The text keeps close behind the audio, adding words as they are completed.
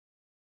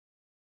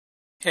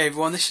Hey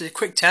everyone, this is a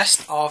quick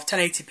test of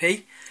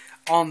 1080p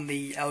on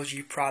the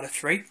LG Prada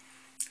 3.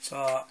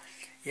 So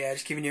yeah,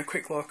 just giving you a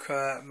quick look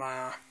at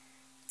my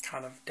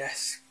kind of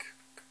desk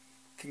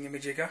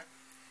thingamajigger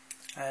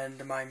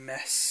and my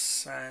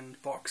mess and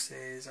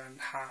boxes and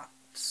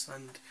hats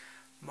and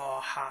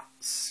more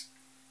hats.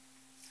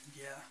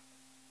 Yeah,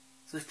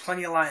 so there's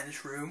plenty of light in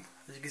this room.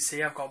 As you can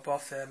see, I've got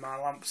both my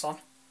lamps on.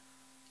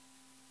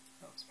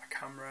 That's my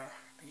camera.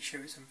 I can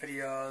shoot some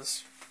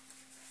videos.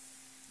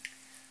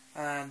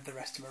 And the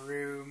rest of my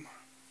room.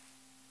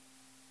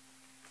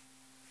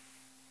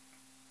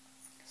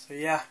 So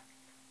yeah,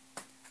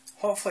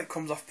 hopefully it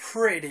comes off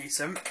pretty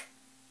decent.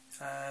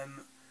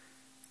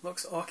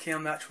 Looks okay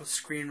on the actual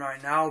screen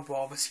right now, but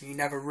obviously you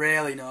never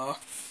really know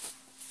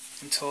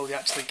until you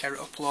actually get it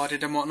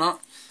uploaded and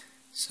whatnot.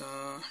 So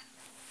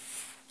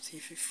see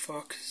if it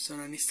focuses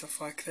on any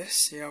stuff like this,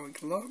 see how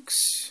it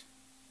looks.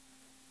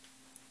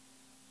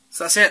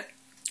 So that's it.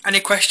 Any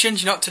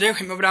questions, you know what to do,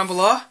 hit me up down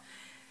below.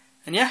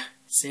 And yeah,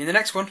 see you in the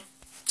next one.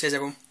 Cheers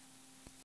everyone.